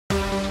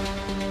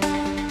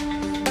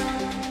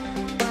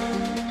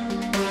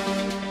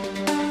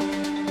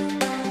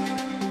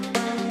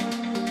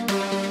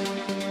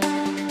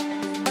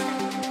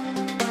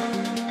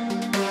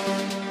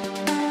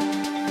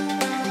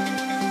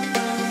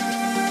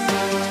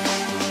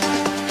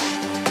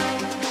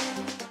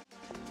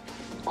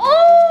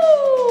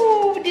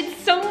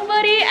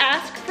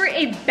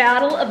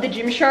Battle of the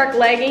Gymshark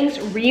Leggings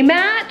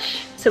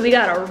rematch. So we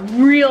got a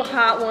real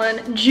hot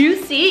one,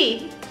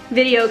 juicy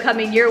video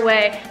coming your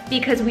way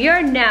because we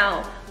are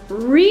now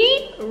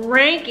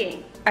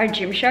re-ranking our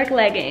Gymshark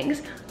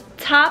leggings.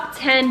 Top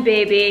 10,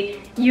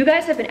 baby. You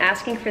guys have been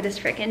asking for this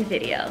freaking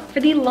video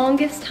for the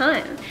longest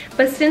time.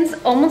 But since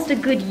almost a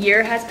good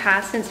year has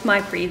passed since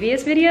my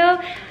previous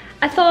video,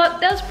 I thought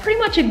that was pretty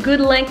much a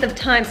good length of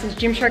time since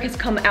Gymshark has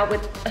come out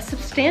with a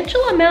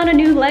substantial amount of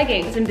new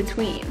leggings in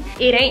between.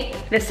 It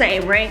ain't the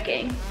same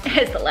ranking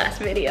as the last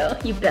video,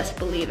 you best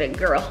believe it,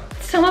 girl.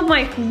 Some of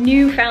my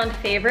newfound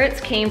favorites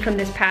came from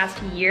this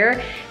past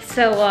year,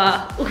 so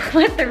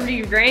let the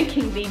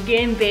re-ranking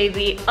begin,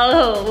 baby.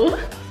 Oh.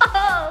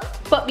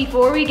 But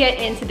before we get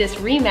into this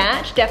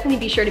rematch, definitely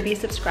be sure to be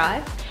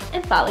subscribed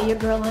and follow your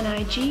girl on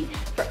IG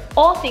for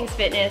all things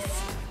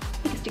fitness,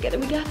 because together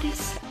we got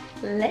this.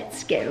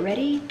 Let's get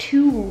ready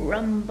to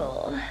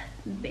rumble,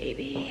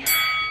 baby.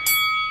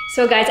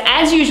 So guys,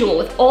 as usual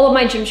with all of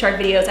my Gymshark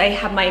videos, I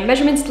have my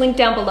measurements linked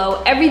down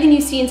below. Everything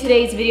you see in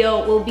today's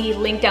video will be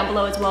linked down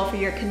below as well for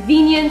your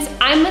convenience.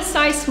 I'm a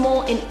size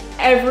small in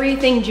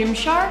everything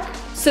Gymshark,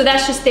 so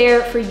that's just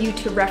there for you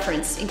to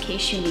reference in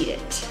case you need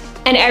it.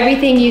 And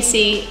everything you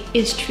see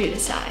is true to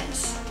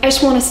size. I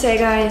just wanna say,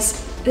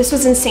 guys, this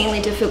was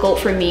insanely difficult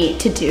for me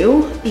to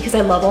do because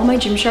I love all my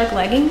Gymshark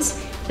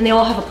leggings and they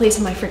all have a place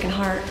in my freaking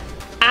heart.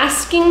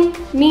 Asking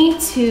me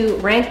to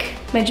rank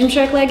my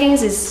Gymshark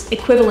leggings is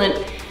equivalent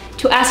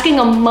to asking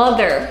a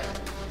mother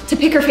to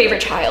pick her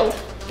favorite child.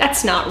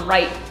 That's not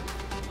right.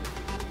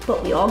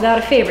 But we all got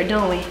a favorite,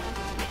 don't we?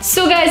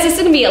 So guys, this is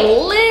gonna be a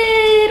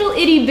little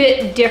itty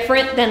bit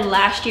different than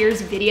last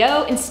year's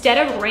video. Instead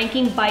of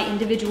ranking by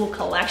individual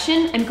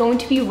collection, I'm going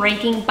to be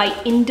ranking by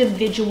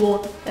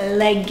individual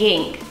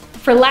legging.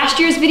 For last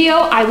year's video,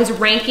 I was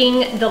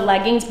ranking the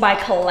leggings by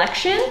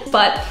collection,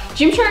 but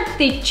Gymshark,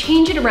 they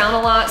change it around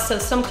a lot, so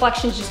some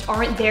collections just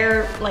aren't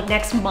there like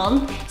next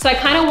month. So I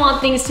kind of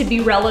want things to be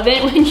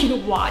relevant when you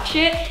watch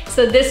it.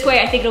 So this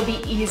way, I think it'll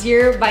be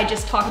easier by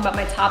just talking about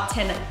my top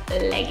 10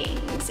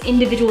 leggings,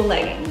 individual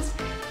leggings.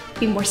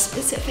 Be more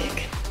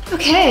specific.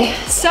 Okay,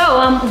 so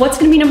what's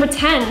gonna be number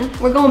 10?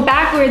 We're going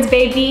backwards,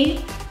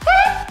 baby.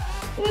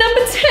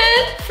 Number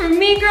 10 for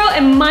me, girl,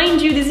 and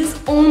mind you, this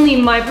is only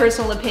my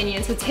personal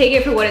opinion, so take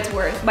it for what it's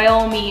worth. By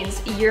all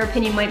means, your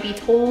opinion might be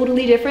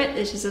totally different.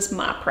 This is just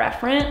my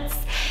preference.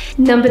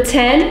 Number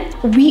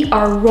 10, we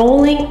are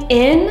rolling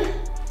in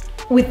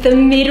with the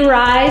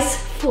mid-rise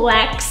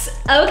flex.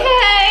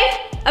 Okay.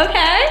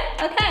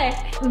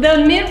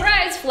 The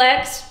mid-rise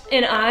flex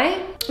and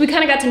we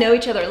kind of got to know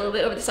each other a little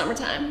bit over the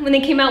summertime when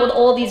they came out with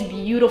all these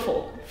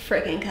beautiful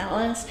freaking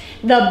colors.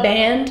 The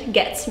band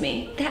gets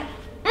me.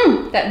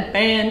 That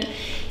band.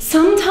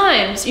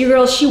 Sometimes your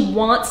girl, she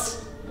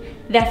wants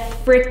that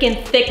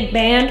freaking thick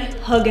band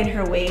hugging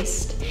her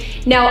waist.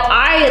 Now,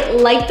 I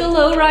like the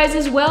low rise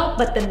as well,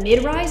 but the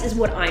mid rise is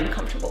what I'm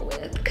comfortable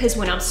with because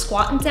when I'm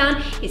squatting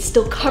down, it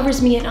still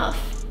covers me enough.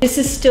 This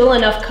is still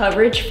enough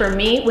coverage for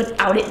me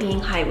without it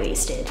being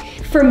high-waisted.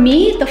 For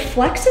me, the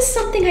flex is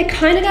something I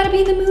kind of gotta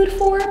be in the mood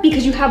for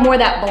because you have more of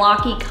that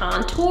blocky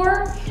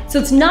contour. So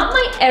it's not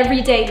my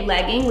everyday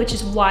legging, which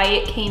is why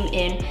it came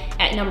in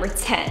at number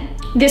 10.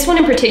 This one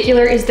in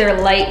particular is their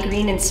light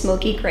green and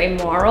smoky gray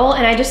marl,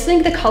 and I just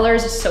think the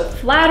colors are so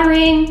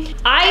flattering.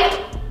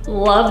 I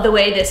love the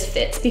way this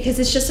fits because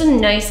it's just a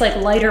nice, like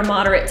lighter,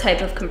 moderate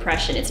type of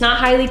compression. It's not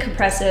highly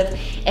compressive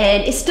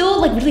and it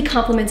still like really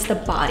complements the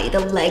body, the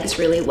legs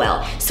really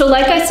well. So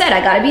like I said, I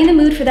gotta be in the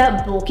mood for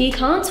that bulky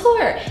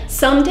contour.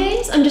 Some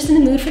days I'm just in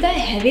the mood for that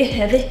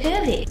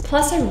heavy.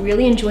 Plus I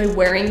really enjoy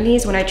wearing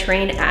these when I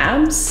train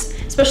abs,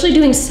 especially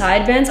doing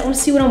side bends. I wanna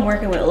see what I'm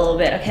working with a little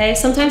bit, okay?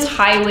 Sometimes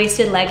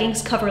high-waisted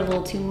leggings cover a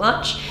little too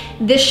much.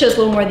 This shows a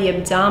little more of the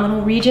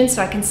abdominal region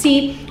so I can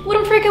see what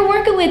I'm freaking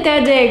working with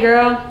that day,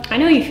 girl. I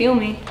know you feel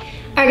me.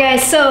 All right,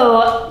 guys,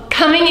 so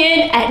coming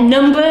in at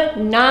number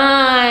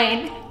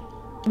 9,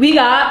 we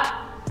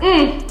got,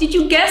 did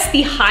you guess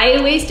the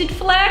high-waisted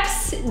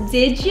flex?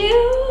 Did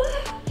you?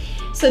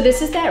 So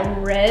this is that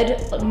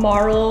red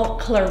marl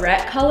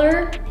claret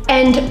color.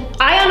 And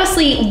I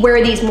honestly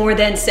wear these more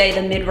than say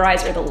the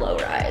mid-rise or the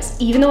low-rise.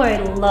 Even though I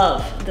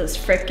love those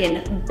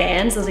frickin'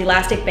 bands, those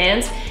elastic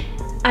bands,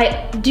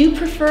 I do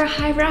prefer a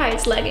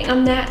high-rise legging.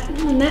 I'm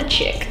that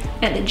chick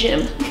at the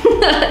gym.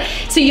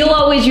 So you'll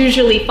always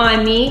usually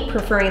find me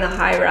preferring the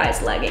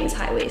high-rise leggings,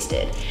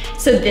 high-waisted.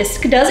 So this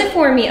does it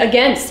for me.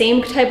 Again,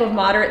 same type of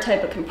moderate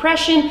type of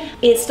compression.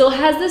 It still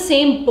has the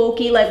same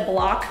bulky like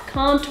block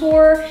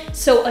contour.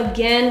 So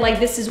again, like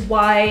this is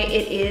why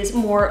it is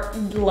more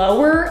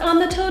lower on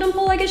the totem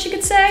pole, I guess you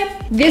could say.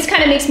 This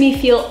kind of makes me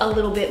feel a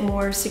little bit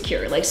more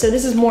secure. Like, so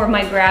this is more of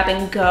my grab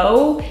and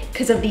go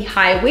because of the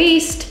high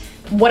waist.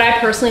 What I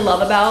personally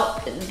love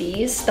about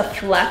these, the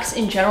flex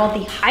in general,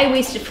 the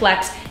high-waisted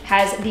flex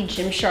has the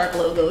Gymshark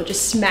logo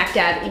just smack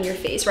dab in your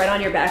face, right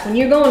on your back. When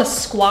you're going to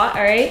squat,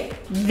 all right,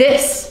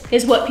 this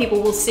is what people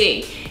will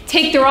see.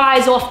 Take their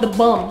eyes off the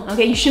bum,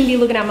 okay? You shouldn't be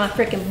looking at my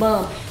freaking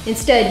bum.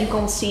 Instead, you're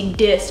gonna see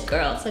this,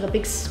 girl. It's like a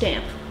big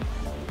stamp.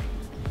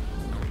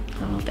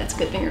 All don't know if that's a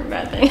good thing or a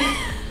bad thing.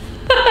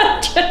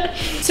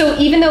 So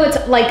even though it's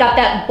like got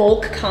that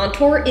bulk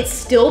contour, it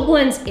still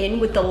blends in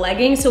with the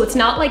legging. So it's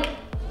not like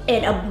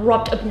an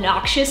abrupt,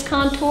 obnoxious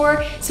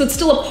contour. So it's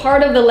still a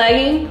part of the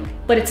legging,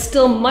 but it's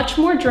still much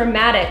more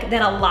dramatic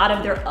than a lot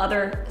of their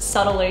other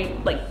subtly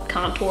like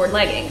contoured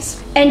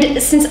leggings.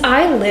 And since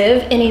I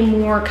live in a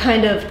more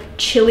kind of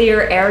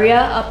chillier area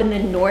up in the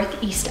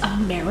Northeast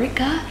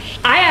America,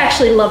 I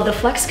actually love the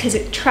flex because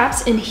it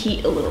traps in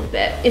heat a little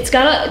bit. It's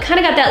got kind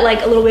of got that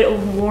like a little bit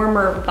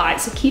warmer vibe.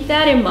 So keep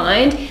that in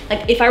mind.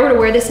 Like if I were to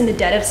wear this in the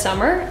dead of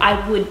summer,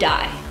 I would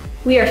die.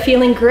 We are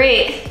feeling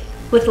great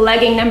with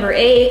legging number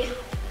 8.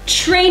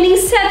 Training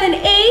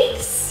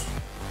 7/8.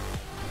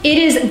 It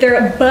is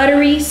their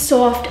buttery,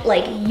 soft,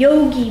 like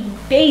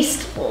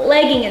yogi-based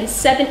legging in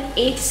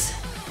 7/8.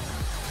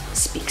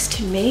 Speaks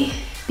to me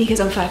because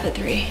I'm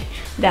 5'3".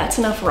 That's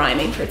enough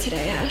rhyming for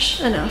today,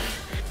 Ash, enough.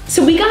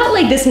 So we got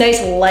like this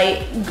nice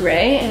light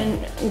gray,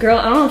 and girl,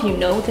 I don't know if you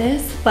know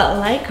this, but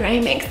light gray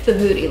makes the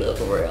booty look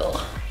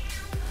real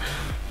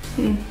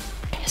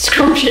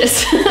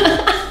scrumptious.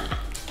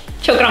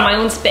 Choking on my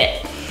own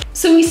spit.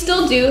 So we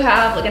still do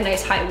have like a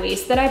nice high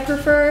waist that I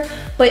prefer,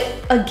 but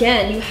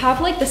again, you have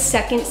like the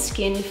second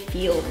skin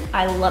feel.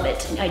 I love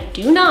it. And I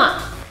do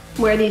not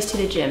wear these to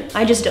the gym.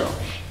 I just don't.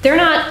 They're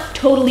not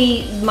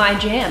totally my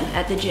jam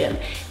at the gym.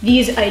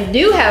 These I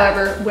do,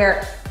 however,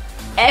 wear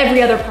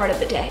every other part of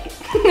the day.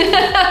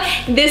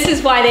 This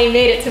is why they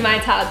made it to my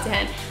top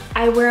 10.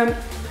 I wear them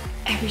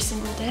every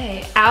single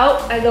day.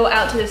 I go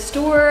out to the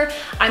store,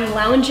 I'm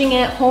lounging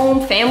at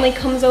home, family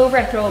comes over,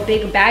 I throw a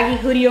big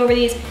baggy hoodie over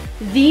these.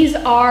 These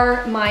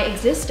are my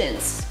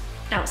existence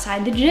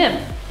outside the gym.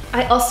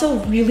 I also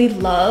really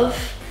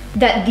love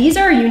that these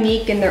are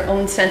unique in their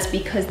own sense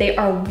because they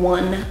are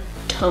one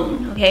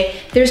tone, okay?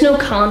 There's no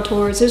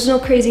contours, there's no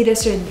crazy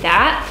this or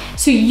that.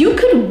 So you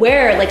could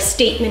wear like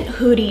statement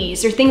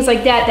hoodies or things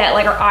like that that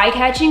like are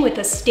eye-catching with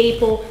a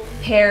staple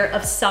pair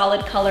of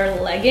solid color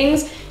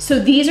leggings. So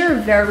these are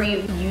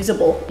very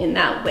usable in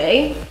that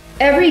way.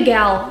 Every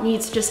gal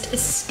needs just a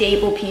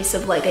stable piece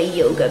of like a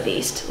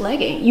yoga-based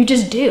legging. You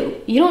just do.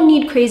 You don't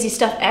need crazy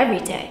stuff every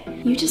day.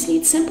 You just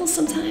need simple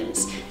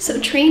sometimes. So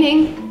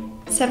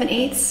training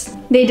 7/8,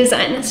 they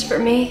designed this for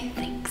me.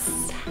 Thanks.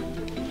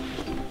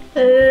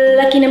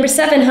 Lucky number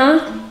 7, huh?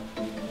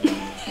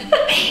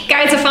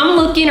 Guys, if I'm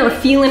looking or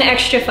feeling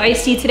extra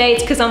feisty today,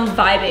 it's because I'm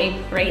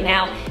vibing right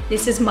now.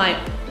 This is my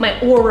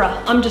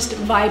aura. I'm just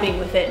vibing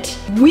with it.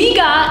 We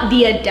got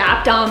the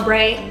Adapt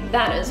Ombre.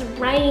 That is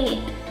right.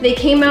 They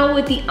came out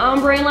with the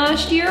ombre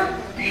last year.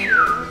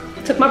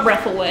 Took my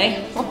breath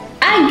away.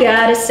 I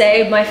gotta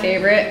say, my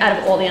favorite out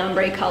of all the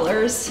ombre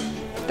colors.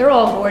 They're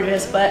all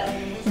gorgeous, but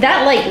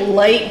that like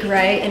light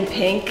gray and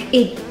pink,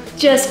 it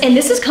just, and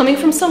this is coming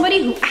from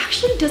somebody who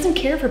actually doesn't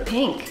care for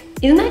pink.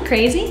 Isn't that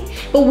crazy?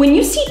 But when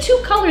you see two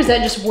colors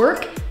that just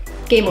work,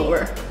 game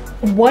over.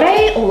 What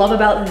I love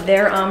about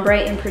their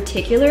ombre in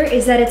particular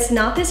is that it's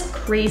not this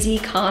crazy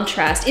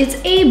contrast. It's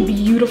a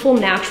beautiful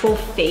natural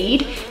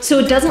fade, so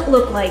it doesn't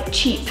look like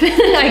cheap,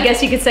 I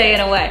guess you could say in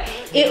a way.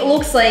 It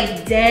looks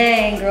like,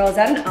 dang girl, is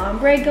that an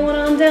ombre going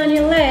on down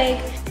your leg?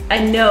 I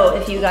know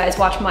if you guys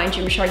watch my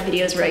Gymshark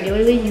videos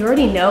regularly, you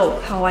already know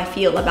how I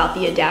feel about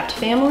the Adapt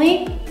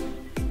family.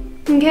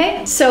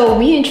 Okay, so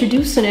we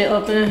introducing it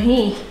up in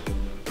here.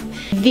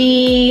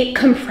 The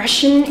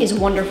compression is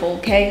wonderful,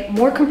 okay?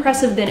 More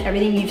compressive than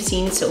everything you've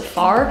seen so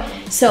far.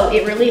 So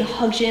it really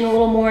hugs you in a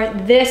little more.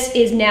 This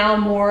is now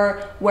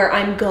more where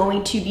I'm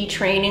going to be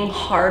training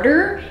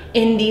harder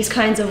in these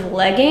kinds of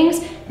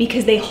leggings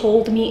because they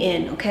hold me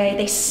in, okay?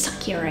 They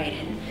suck you right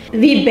in.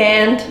 The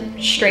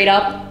band straight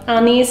up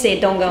on these, they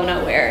don't go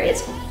nowhere.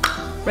 It's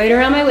right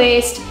around my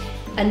waist,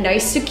 a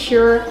nice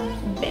secure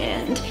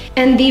band.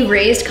 And the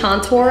raised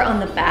contour on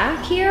the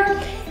back here,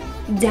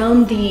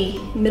 down the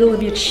middle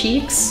of your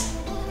cheeks,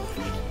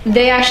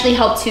 they actually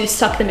help to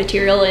suck the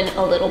material in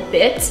a little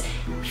bit.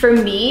 For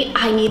me,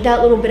 I need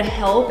that little bit of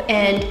help,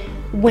 and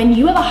when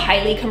you have a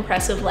highly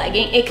compressive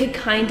legging, it could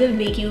kind of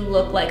make you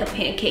look like a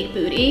pancake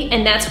booty,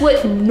 and that's what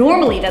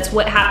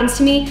happens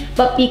to me,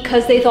 but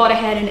because they thought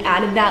ahead and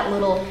added that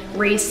little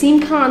raised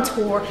seam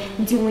contour,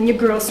 doing your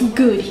girl some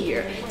good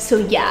here. So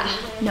yeah,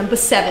 number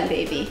 7,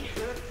 baby,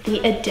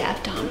 the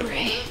Adapt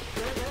Ombre.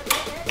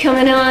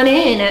 Coming on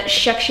in at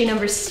xoxo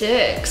number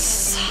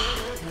 6.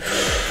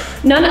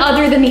 None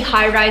other than the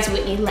high-rise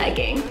Whitney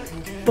legging.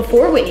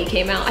 Before Whitney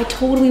came out, I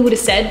totally would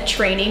have said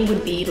training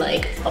would be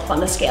like up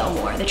on the scale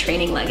more, the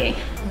training legging.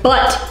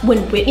 But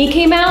when Whitney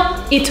came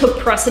out, it took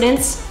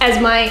precedence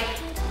as my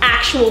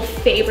actual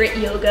favorite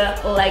yoga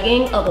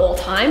legging of all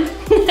time.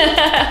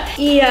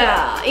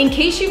 Yeah, in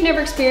case you've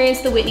never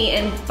experienced the Whitney,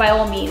 and by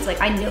all means, like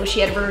I know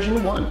she had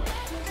version 1,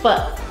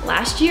 but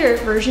last year,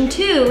 version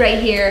 2 right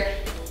here,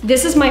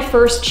 this is my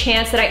first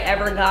chance that I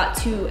ever got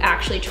to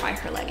actually try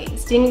her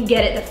leggings. Didn't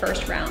get it the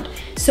first round.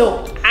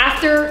 So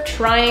after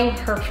trying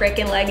her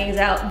freaking leggings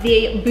out,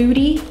 the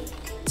booty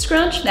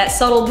scrunch, that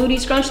subtle booty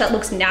scrunch that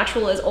looks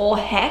natural as all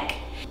heck,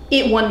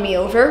 it won me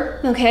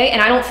over, okay?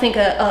 And I don't think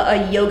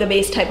a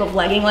yoga-based type of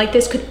legging like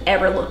this could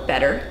ever look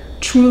better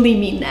truly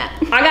mean that.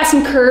 I got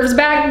some curves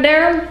back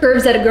there,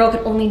 curves that a girl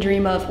could only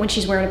dream of when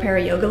she's wearing a pair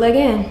of yoga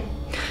leggings.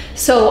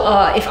 So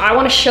if I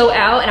want to show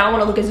out and I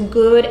want to look as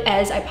good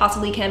as I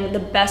possibly can with the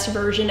best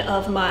version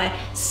of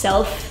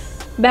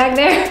myself back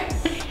there,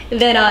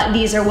 then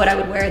these are what I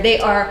would wear. They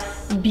are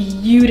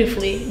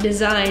beautifully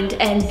designed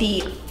and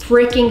the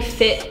freaking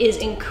fit is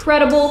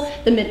incredible.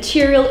 The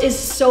material is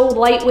so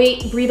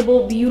lightweight,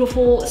 breathable,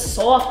 beautiful,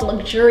 soft,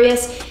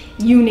 luxurious,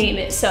 you name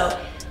it. So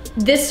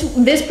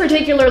this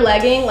particular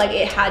legging, like,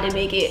 it had to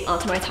make it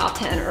onto my top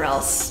 10 or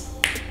else,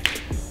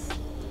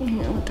 you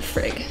know, what the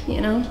frig,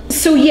 you know?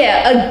 So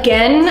yeah,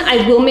 again,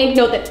 I will make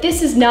note that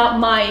this is not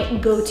my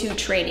go-to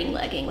training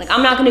legging. Like,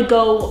 I'm not gonna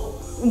go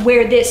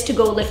wear this to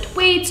go lift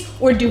weights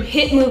or do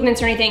hip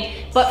movements or anything,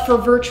 but for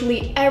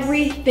virtually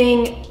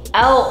everything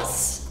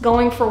else,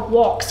 going for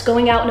walks,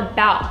 going out and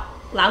about,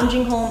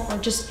 lounging home, or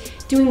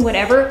just doing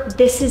whatever,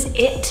 this is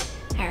it,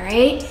 all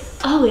right?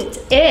 Oh, it's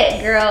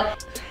it, girl.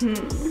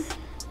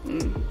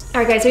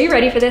 All right, guys, are you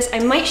ready for this? I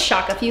might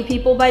shock a few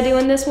people by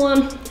doing this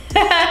one.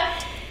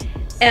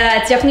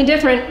 It's definitely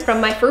different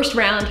from my first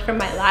round from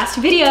my last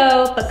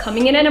video, but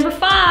coming in at number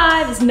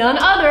 5 is none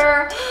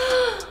other,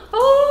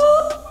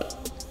 oh,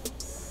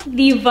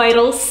 the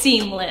Vital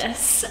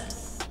Seamless.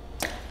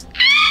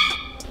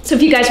 So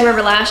if you guys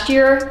remember last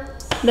year,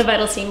 the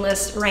Vital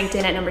Seamless ranked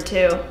in at number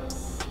 2.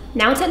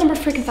 Now it's at number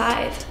freaking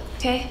 5,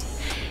 okay?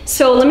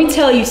 So let me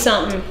tell you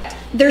something.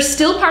 They're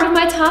still part of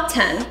my top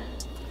 10.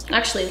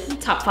 Actually,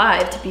 top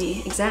 5 to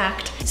be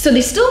exact. So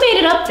they still made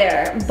it up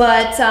there,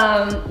 but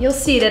you'll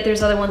see that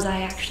there's other ones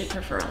I actually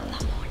prefer a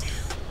lot more now.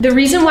 The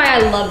reason why I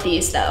love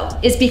these though,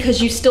 is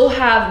because you still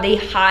have the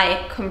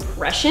high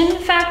compression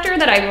factor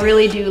that I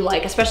really do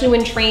like, especially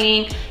when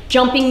training,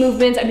 jumping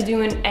movements. I've been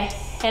doing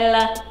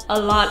a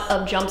lot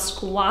of jump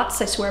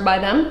squats, I swear by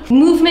them.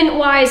 Movement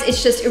wise,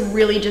 it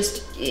really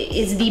just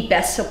is the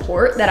best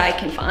support that I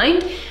can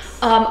find.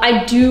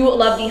 I do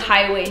love the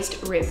high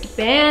waist ribbed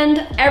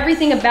band,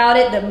 everything about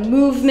it, the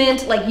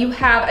movement, like you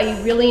have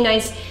a really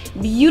nice,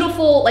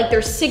 beautiful, like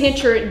their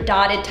signature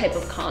dotted type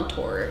of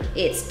contour.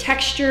 It's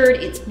textured,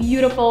 it's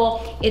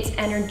beautiful, it's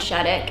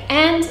energetic,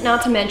 and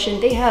not to mention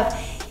they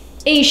have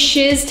a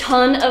shiz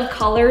ton of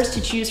colors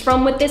to choose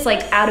from with this.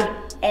 Like, out of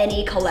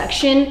any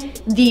collection,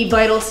 the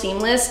Vital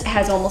Seamless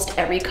has almost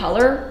every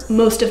color.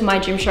 Most of my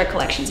Gymshark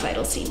collection's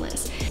Vital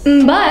Seamless.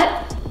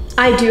 But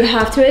I do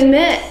have to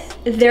admit,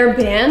 their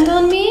band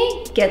on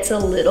me gets a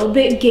little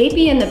bit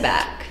gapey in the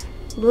back.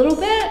 A little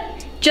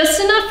bit.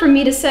 Just enough for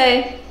me to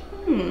say,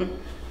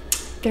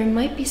 there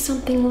might be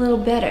something a little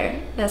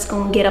better that's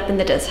gonna get up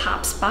into those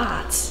top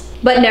spots.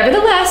 But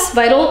nevertheless,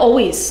 Vital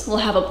always will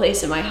have a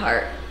place in my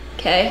heart,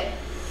 okay?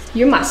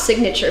 You're my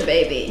signature,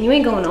 baby, and you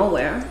ain't going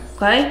nowhere,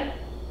 okay?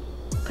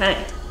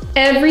 Okay.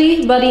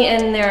 Everybody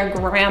and their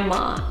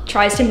grandma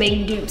tries to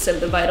make dupes of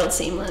the Vital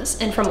Seamless,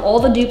 and from all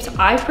the dupes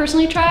I've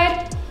personally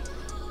tried,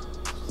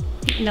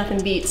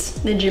 nothing beats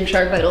the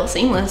Gymshark Vital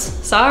Seamless.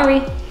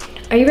 Sorry.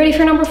 Are you ready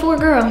for number 4,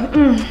 girl?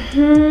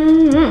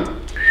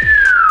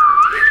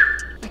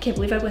 I can't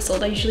believe I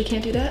whistled. I usually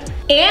can't do that.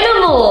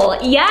 Animal.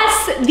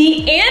 Yes,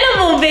 the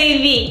animal,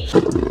 baby.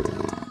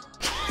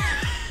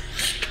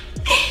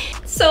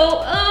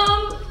 So,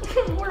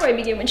 where do I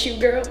begin with you,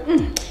 girl?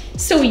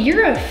 So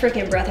you're a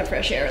freaking breath of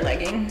fresh air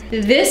legging.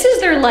 This is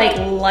their like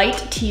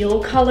light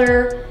teal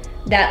color,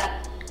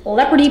 that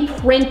leopardy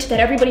print that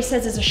everybody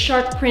says is a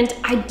shark print.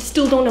 I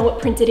still don't know what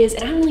print it is,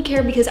 and I don't really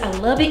care because I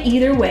love it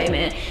either way,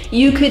 man.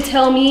 You could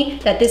tell me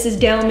that this is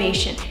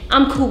Dalmatian.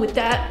 I'm cool with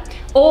that.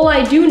 All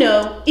I do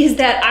know is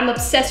that I'm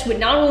obsessed with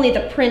not only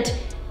the print,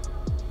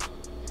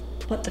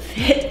 but the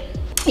fit.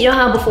 You know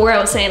how before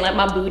I was saying like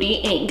my booty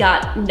ain't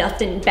got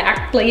nothing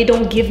back, like it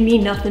don't give me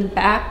nothing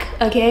back,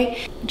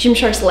 okay?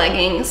 Gymshark's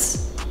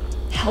leggings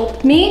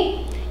helped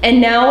me, and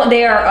now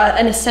they are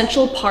an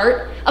essential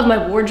part of my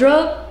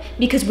wardrobe.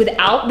 Because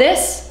without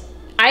this,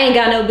 I ain't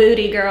got no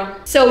booty, girl.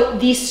 So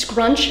the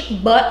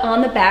scrunch butt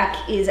on the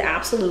back is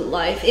absolute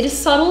life. It is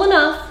subtle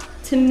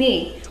enough to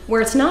me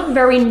where it's not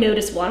very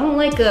noticeable. I don't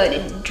like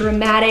a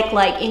dramatic,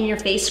 like in your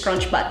face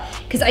scrunch butt,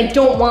 because I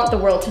don't want the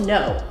world to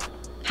know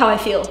how I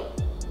feel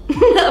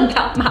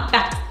about my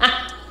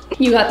back.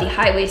 You got the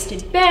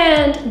high-waisted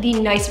band, the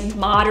nice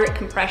moderate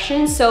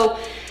compression. So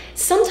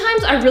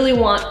sometimes I really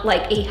want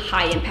like a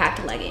high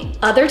impact legging.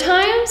 Other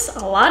times,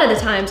 a lot of the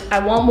times, I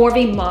want more of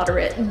a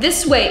moderate.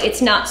 This way,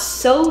 it's not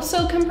so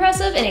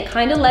compressive, and it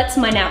kind of lets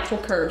my natural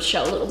curves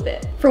show a little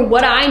bit. For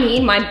what I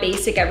need, my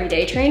basic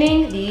everyday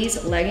training,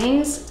 these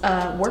leggings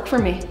work for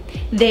me.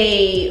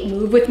 They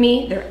move with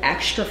me, they're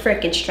extra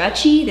freaking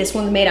stretchy. This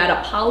one's made out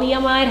of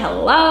polyamide,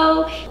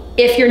 hello.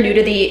 If you're new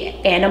to the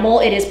animal,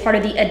 it is part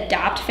of the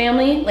Adapt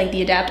family, like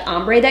the Adapt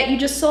Ombre that you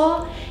just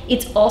saw.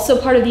 It's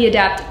also part of the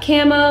Adapt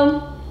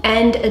Camo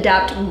and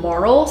Adapt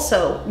Marl.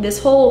 So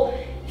this whole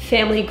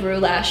family grew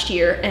last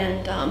year,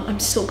 and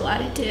I'm so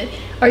glad it did.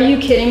 Are you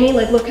kidding me?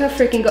 Like, look how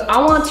freaking good. I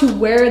want to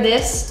wear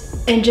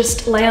this and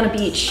just lay on a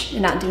beach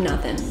and not do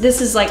nothing. This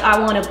is like, I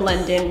want to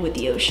blend in with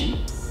the ocean.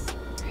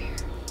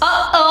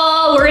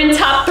 Uh-oh, we're in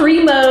top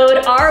 3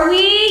 mode, are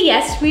we?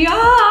 Yes, we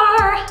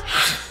are.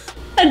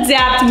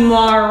 Adapt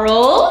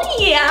Marl,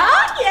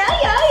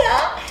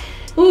 yeah.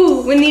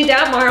 Ooh, when the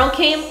Adapt Marl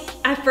came,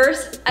 at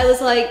first I was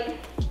like,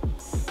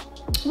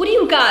 what do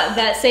you got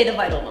that say the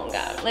Vital don't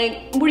got?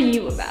 Like, what are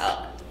you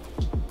about?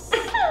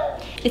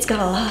 It's got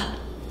a lot.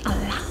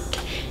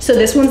 So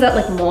this one's that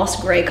like moss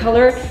gray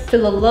color, for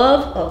the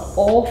love of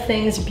all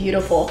things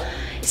beautiful.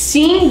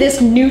 Seeing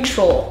this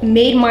neutral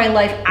made my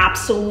life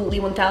absolutely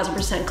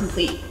 1000%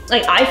 complete.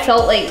 Like I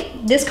felt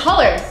like this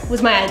color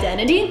was my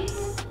identity.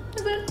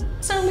 Does that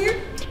sound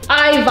weird?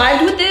 I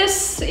vibed with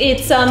this.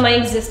 It's my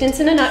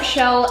existence in a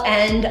nutshell,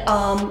 and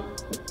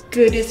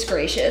goodness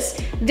gracious.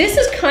 This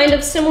is kind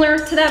of similar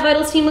to that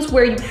Vital Seamless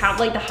where you have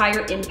like the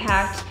higher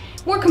impact,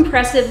 more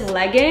compressive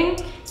legging.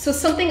 So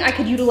something I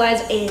could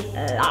utilize a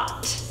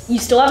lot. You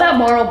still have that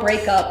marl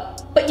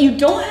breakup, but you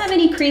don't have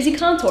any crazy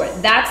contour.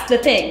 That's the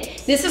thing.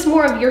 This is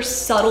more of your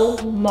subtle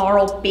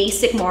marl,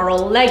 basic marl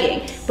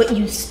legging, but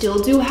you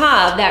still do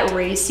have that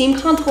raised seam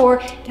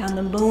contour down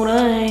the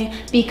bone,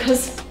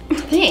 because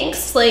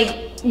thanks,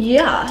 like,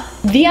 yeah.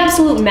 The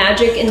absolute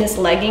magic in this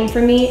legging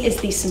for me is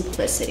the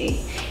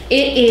simplicity.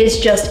 It is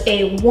just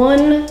a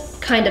one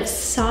kind of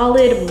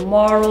solid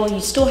marl. You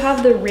still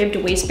have the ribbed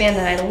waistband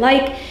that I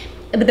like,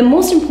 but the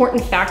most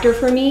important factor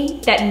for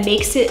me that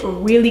makes it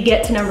really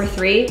get to number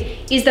 3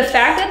 is the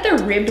fact that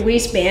the ribbed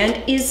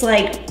waistband is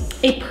like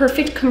a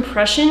perfect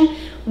compression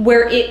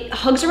where it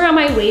hugs around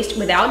my waist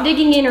without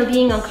digging in or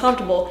being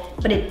uncomfortable,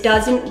 but it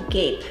doesn't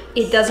gape.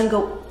 It doesn't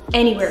go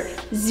anywhere.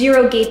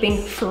 Zero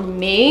gaping for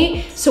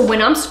me. So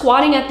when I'm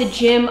squatting at the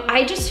gym,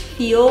 I just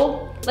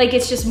feel like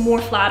it's just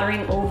more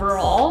flattering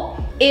overall.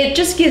 It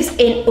just gives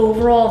an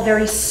overall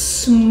very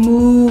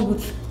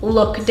smooth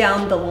look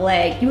down the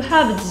leg. You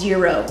have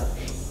zero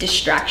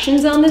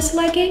distractions on this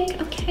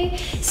legging, okay?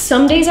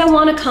 Some days I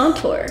want to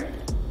contour,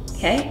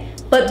 okay?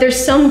 But there's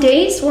some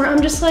days where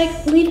I'm just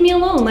like, leave me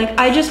alone. Like,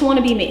 I just want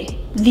to be me.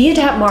 The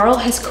Adapt Marl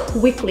has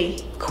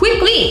quickly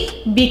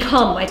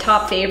become my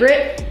top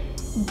favorite,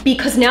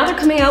 because now they're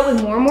coming out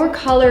with more and more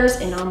colors,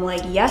 and I'm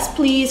like, yes,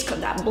 please,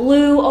 that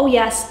blue, oh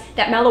yes,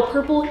 that mallow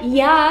purple,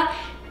 yeah.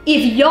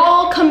 If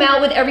y'all come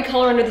out with every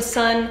color under the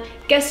sun,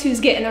 guess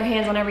who's getting their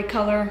hands on every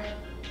color?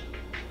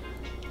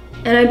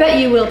 And I bet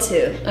you will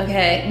too,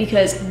 okay?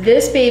 Because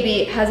this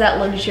baby has that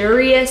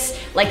luxurious,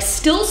 like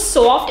still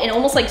soft and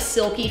almost like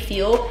silky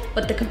feel,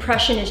 but the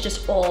compression is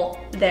just all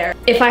there.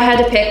 If I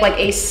had to pick like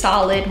a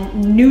solid,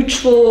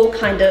 neutral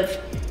kind of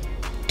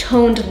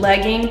toned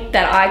legging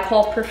that I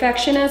call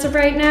perfection as of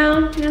right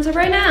now,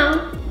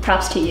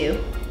 props to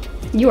you.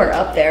 You are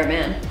up there,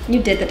 man.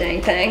 You did the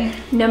dang thing.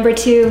 Number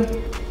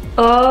 2.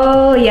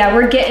 Oh yeah,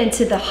 we're getting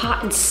to the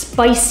hot and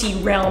spicy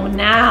realm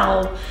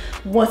now.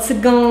 What's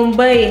it gonna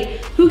be?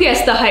 Who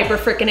gets the hyper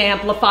frickin'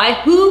 amplify?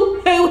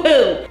 Who?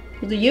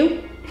 Was it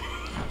you?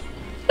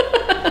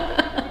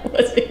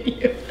 Was it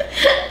you?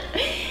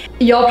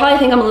 Y'all probably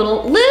think I'm a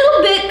little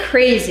bit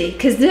crazy,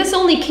 because this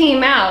only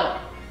came out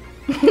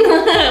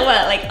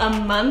what, like a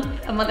month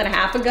and a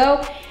half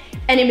ago,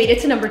 and it made it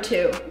to number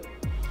 2.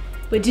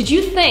 But did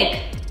you think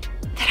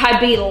that I'd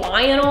be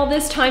lying all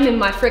this time in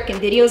my frickin'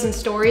 videos and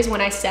stories when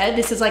I said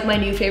this is like my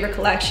new favorite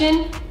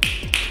collection?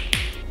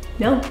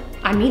 No,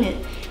 I mean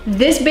it.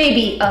 This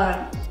baby,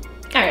 all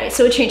right,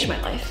 so it changed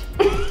my life.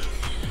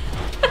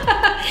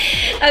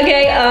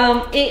 Okay,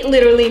 it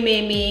literally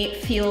made me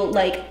feel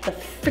like the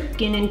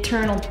freaking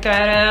internal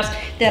badass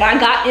that I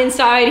got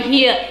inside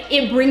here.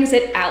 It brings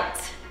it out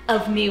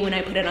of me when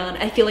I put it on.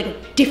 I feel like a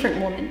different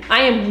woman.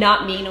 I am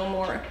not me no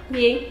more.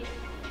 Yeah.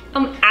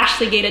 I'm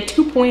Ashley Gaita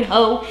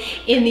 2.0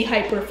 in the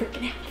hyper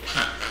freaking.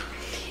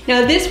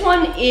 Now this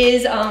one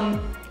is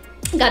got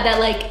that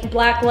like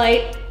black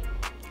light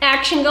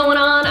action going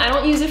on. I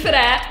don't use it for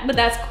that, but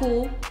that's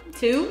cool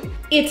too.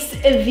 It's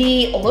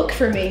the look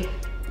for me,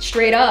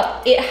 straight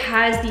up. It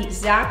has the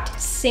exact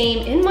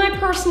same, in my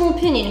personal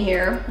opinion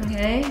here,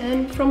 okay,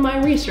 and from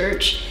my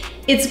research,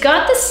 it's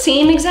got the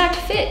same exact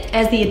fit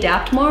as the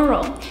Adapt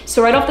Marl.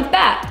 So right off the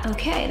bat,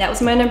 okay, that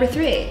was my number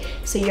 3.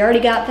 So you already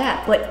got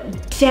that,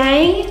 but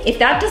dang, if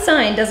that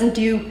design doesn't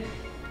do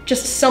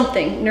just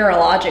something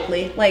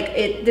neurologically, like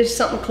there's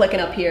something clicking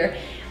up here.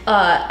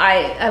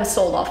 I was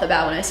sold off the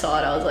bat when I saw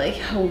it. I was like,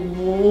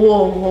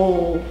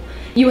 whoa.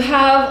 You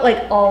have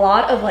like a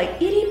lot of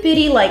like itty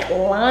bitty like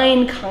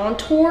line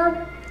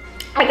contour.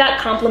 I got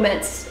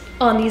compliments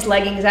on these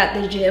leggings at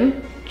the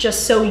gym,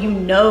 just so you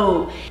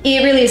know.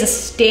 It really is a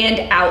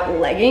standout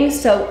legging.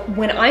 So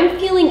when I'm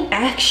feeling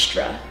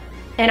extra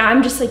and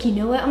I'm just like, you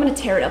know what, I'm gonna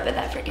tear it up at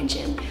that freaking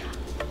gym,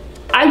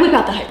 I whip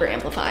out the hyper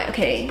amplify,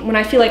 okay? When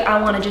I feel like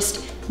I wanna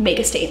just make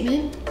a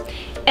statement.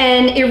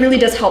 And it really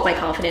does help my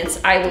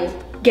confidence. I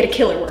will get a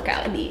killer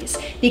workout in these.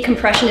 The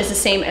compression is the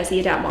same as the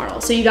Adapt Marl.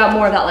 So you got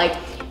more of that like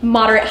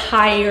moderate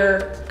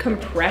higher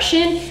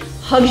compression,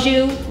 hugs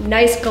you,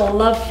 nice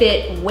glove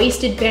fit,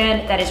 waisted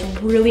band that is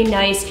really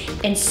nice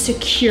and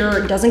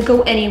secure, doesn't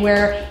go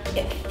anywhere,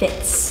 it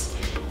fits.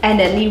 And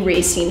then the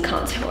raised seam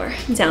contour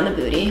down the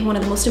booty, one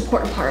of the most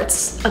important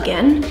parts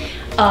again.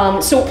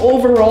 So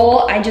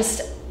overall,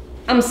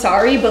 I'm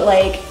sorry, but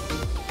like,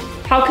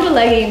 how could a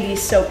legging be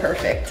so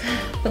perfect?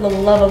 For the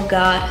love of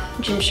God,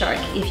 Gymshark,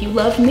 if you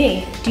love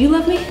me, do you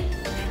love me?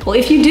 Well,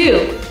 if you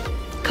do,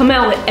 come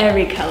out with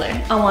every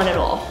color. I want it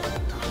all.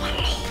 I want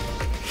it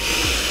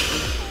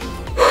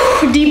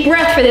all. Deep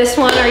breath for this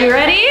one, are you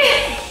ready?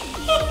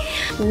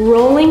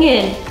 Rolling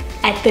in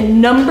at the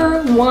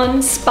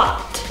 #1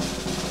 spot.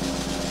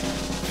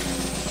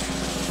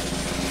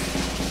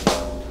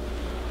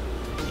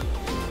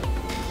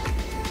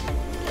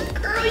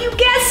 Girl, you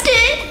guessed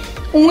it.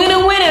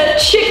 Winner, winner,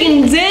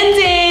 chicken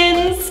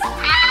din-dins.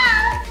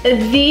 Ah!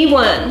 The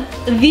one,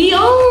 the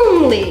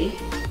only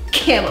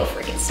camo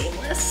freaking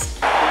seamless.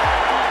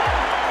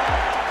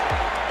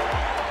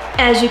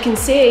 As you can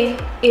see,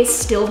 it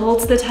still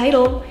holds the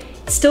title.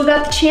 Still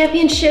got the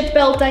championship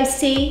belt, I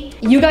see.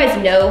 You guys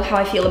know how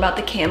I feel about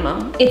the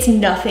camo. It's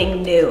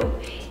nothing new.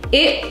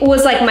 It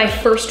was like my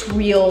first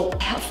real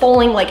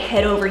falling like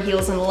head over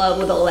heels in love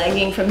with a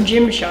legging from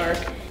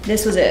Gymshark.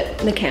 This was it,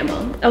 the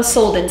camo. I was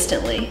sold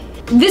instantly.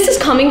 This is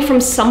coming from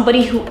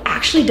somebody who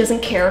actually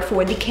doesn't care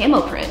for the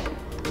camo print,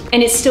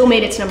 and it still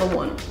made its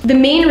 #1. The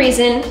main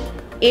reason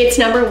it's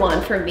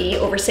 #1 for me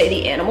over, say,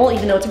 the animal,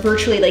 even though it's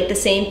virtually like the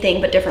same thing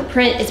but different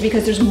print, is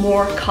because there's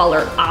more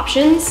color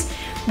options.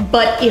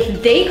 But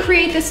if they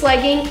create this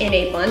legging in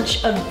a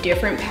bunch of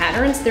different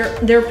patterns,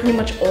 they're pretty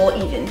much all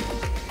even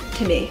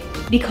to me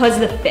because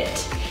of the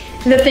fit.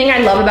 The thing I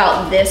love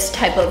about this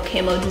type of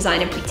camo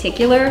design in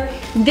particular,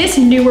 this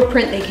newer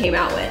print they came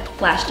out with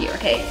last year,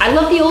 okay? I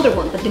love the older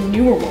one, but the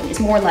newer one is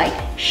more like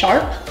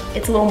sharp.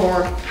 It's a little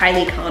more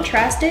highly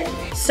contrasted.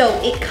 So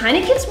it kind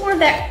of gives more of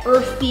that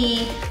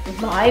earthy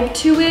vibe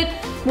to it,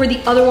 where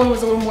the other one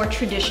was a little more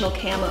traditional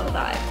camo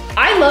vibe.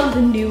 I love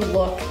the new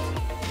look.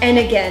 And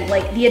again,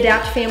 like the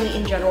Adapt family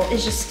in general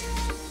is just,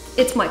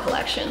 it's my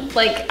collection.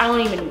 Like, I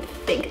don't even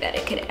think that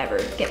it could ever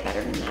get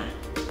better than that,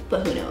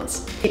 but who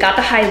knows? It got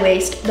the high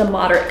waist, the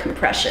moderate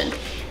compression.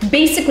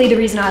 Basically, the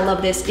reason I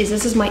love this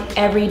is my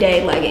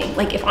everyday legging.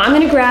 Like if I'm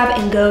gonna grab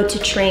and go to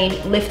train,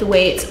 lift the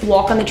weights,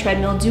 walk on the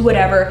treadmill, do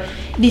whatever,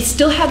 these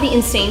still have the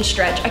insane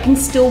stretch. I can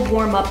still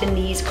warm up in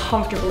these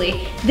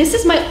comfortably. This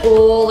is my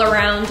all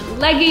around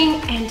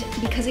legging, and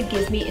because it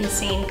gives me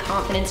insane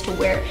confidence to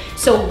wear.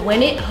 So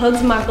when it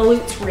hugs my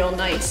glutes real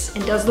nice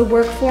and does the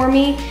work for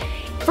me,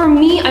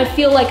 I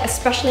feel like,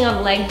 especially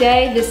on leg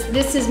day,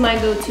 this is my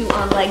go-to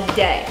on leg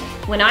day.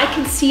 When I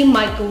can see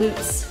my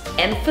glutes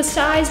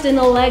emphasized in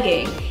a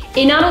legging,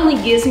 it not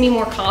only gives me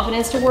more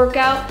confidence to work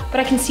out, but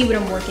I can see what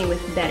I'm working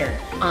with better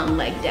on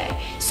leg day.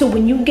 So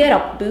when you get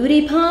a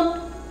booty pump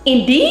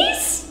in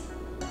these,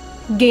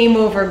 game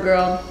over,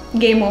 girl.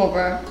 Game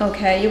over,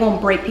 okay? You're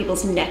gonna break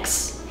people's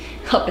necks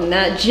up in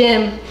that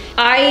gym.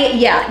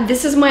 Yeah,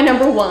 this is my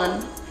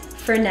 #1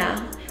 for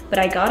now, but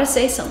I gotta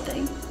say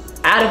something.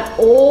 Out of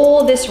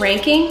all this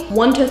ranking,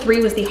 1 to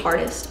 3 was the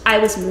hardest. I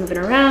was moving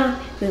around.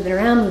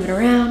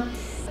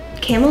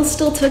 Camels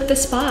still took the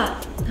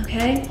spot,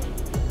 okay?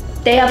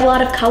 They have a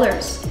lot of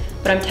colors,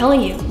 but I'm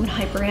telling you, when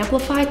Hyper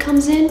Amplify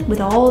comes in with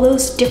all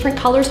those different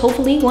colors,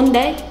 hopefully one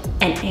day,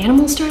 and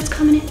Animal starts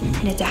coming in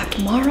and Adapt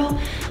tomorrow,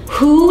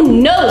 who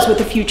knows what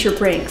the future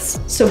brings?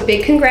 So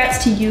big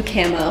congrats to you,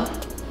 Camo.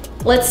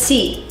 Let's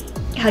see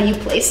how you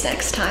place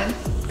next time,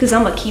 because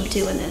I'm gonna keep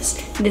doing this.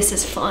 This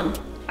is fun.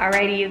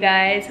 Alrighty, you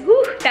guys,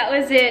 whew, that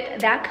was it.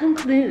 That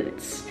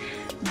concludes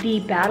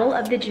the Battle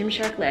of the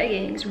Gymshark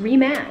Leggings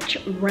rematch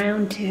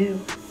round 2.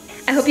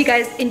 I hope you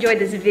guys enjoyed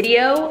this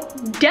video.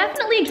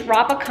 Definitely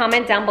drop a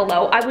comment down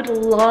below. I would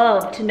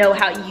love to know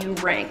how you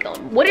rank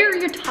them. What are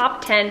your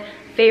top 10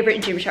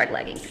 favorite Gymshark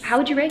leggings? How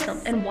would you rank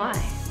them and why?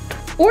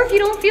 Or if you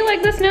don't feel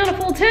like listening out a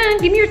full 10,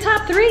 give me your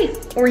top 3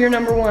 or your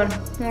 #1,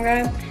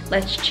 okay?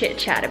 Let's chit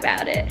chat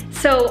about it.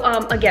 So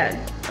again,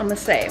 I'm gonna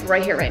say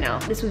right here, right now,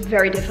 this was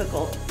very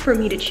difficult for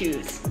me to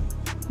choose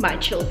my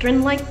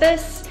children like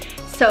this.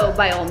 So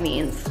by all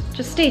means,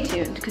 just stay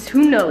tuned, because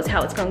who knows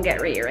how it's gonna get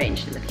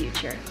rearranged in the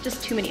future.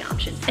 Just too many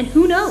options. And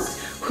who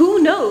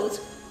knows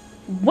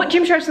what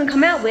Gymshark's gonna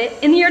come out with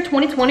in the year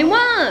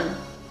 2021.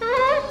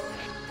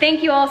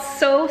 Thank you all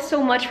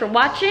so much for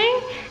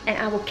watching, and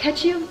I will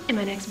catch you in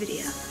my next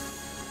video.